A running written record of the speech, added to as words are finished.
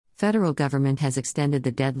Federal government has extended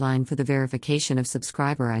the deadline for the verification of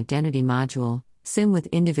subscriber identity module, SIM with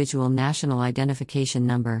individual national identification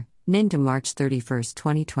number, NIN to March 31,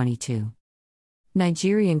 2022.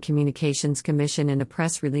 Nigerian Communications Commission in a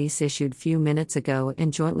press release issued few minutes ago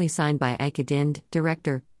and jointly signed by Ike Dind,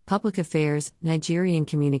 Director, Public Affairs, Nigerian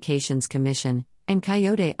Communications Commission, and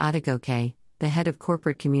Kayode Adegoke, the head of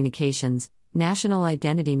Corporate Communications, National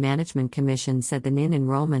Identity Management Commission said the NIN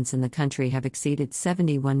enrollments in the country have exceeded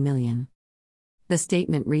 71 million. The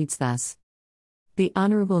statement reads thus. The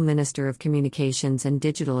Honorable Minister of Communications and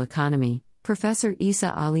Digital Economy, Professor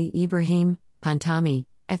Isa Ali Ibrahim, Pantami,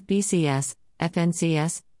 FBCS,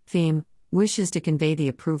 FNCS, FEM, wishes to convey the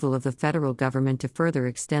approval of the federal government to further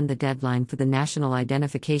extend the deadline for the National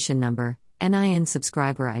Identification Number, NIN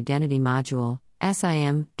Subscriber Identity Module,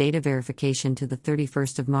 SIM, data verification to the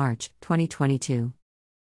 31st of March, 2022.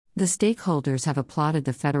 The stakeholders have applauded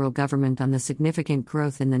the federal government on the significant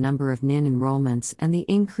growth in the number of NIN enrollments and the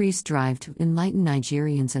increased drive to enlighten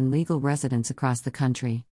Nigerians and legal residents across the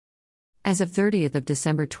country. As of 30th of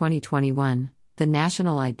December 2021, the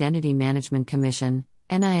National Identity Management Commission,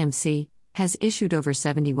 NIMC, has issued over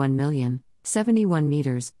 71 million, 71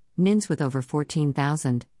 meters, NINs with over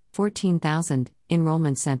 14,000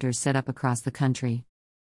 enrollment centers set up across the country.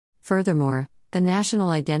 Furthermore, the National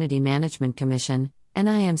Identity Management Commission,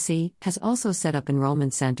 NIMC, has also set up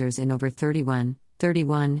enrollment centers in over 31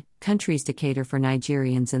 countries to cater for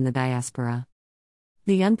Nigerians in the diaspora.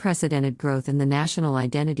 The unprecedented growth in the National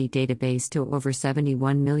Identity Database to over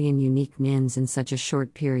 71 million unique NINs in such a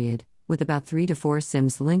short period, with about 3 to 4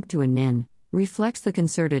 SIMs linked to a NIN, reflects the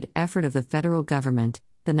concerted effort of the federal government,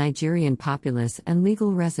 the Nigerian populace, and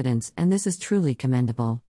legal residents, and this is truly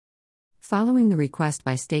commendable. Following the request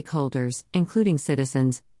by stakeholders, including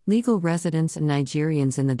citizens, legal residents, and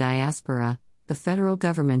Nigerians in the diaspora, the federal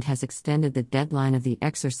government has extended the deadline of the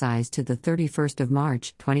exercise to the 31st of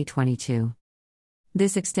March, 2022.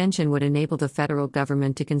 This extension would enable the federal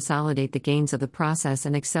government to consolidate the gains of the process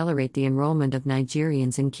and accelerate the enrollment of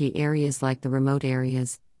Nigerians in key areas like the remote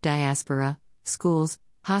areas, diaspora, schools,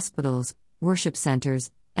 hospitals, worship centers,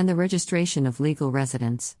 and the registration of legal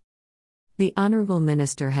residents. The Honorable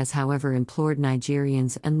Minister has, however, implored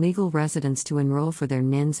Nigerians and legal residents to enroll for their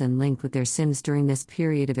NINs and link with their SIMs during this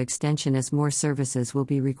period of extension, as more services will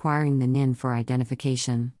be requiring the NIN for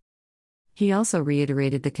identification. He also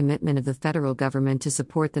reiterated the commitment of the federal government to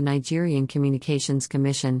support the Nigerian Communications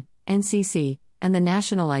Commission, NCC, and the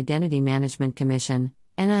National Identity Management Commission,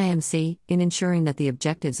 NIMC, in ensuring that the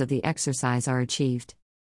objectives of the exercise are achieved.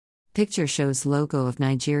 Picture shows logo of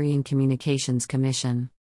Nigerian Communications Commission.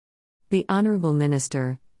 The Honorable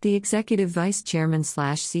Minister, the Executive Vice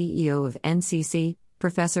Chairman/CEO of NCC,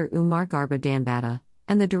 Professor Umar Garba Dambata,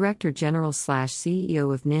 and the Director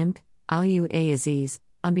General/CEO of NIMC, Aliyu A. Aziz,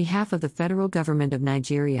 on behalf of the federal government of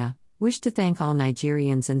Nigeria, wish to thank all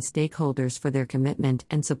Nigerians and stakeholders for their commitment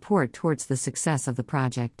and support towards the success of the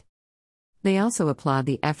project. They also applaud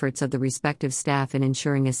the efforts of the respective staff in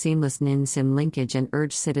ensuring a seamless NIN-SIM linkage and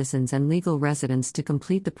urge citizens and legal residents to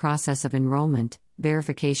complete the process of enrollment,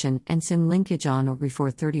 verification, and SIM linkage on or before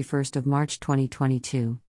 31st of March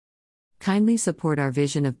 2022. Kindly support our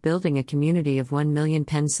vision of building a community of 1 million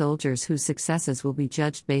pen soldiers whose successes will be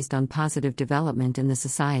judged based on positive development in the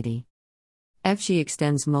society. FG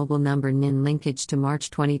extends mobile number NIN linkage to March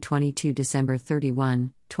 2022 December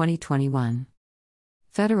 31, 2021.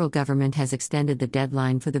 Federal government has extended the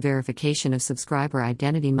deadline for the verification of subscriber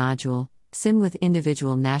identity module, SIM with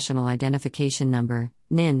individual national identification number,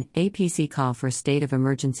 NIN. APC call for a state of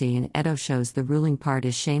emergency in Edo shows the ruling part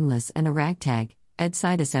is shameless and a ragtag,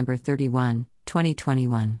 EDSI December 31,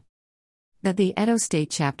 2021. That the Edo State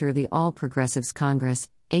chapter of the All Progressives Congress,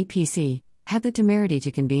 APC, had the temerity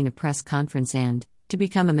to convene a press conference and, to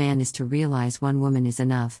become a man is to realize one woman is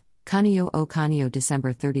enough, Kanio O Kanio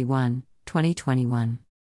December 31, 2021.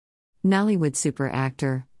 Nollywood super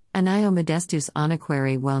actor, Anayo Modestus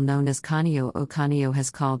Anaquere, well known as Kanio O Kanio, has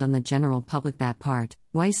called on the general public that Part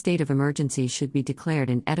Y state of emergency should be declared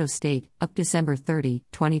in Edo State, up December 30,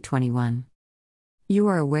 2021. You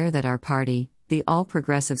are aware that our party, the All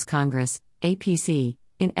Progressives Congress, APC,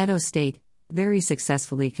 in Edo State, very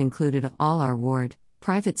successfully concluded all our ward,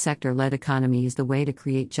 private sector-led economy is the way to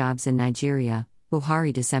create jobs in Nigeria,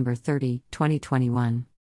 Buhari December 30, 2021.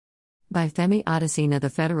 By Femi Adesina, the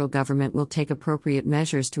federal government will take appropriate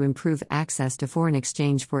measures to improve access to foreign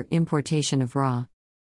exchange for importation of raw,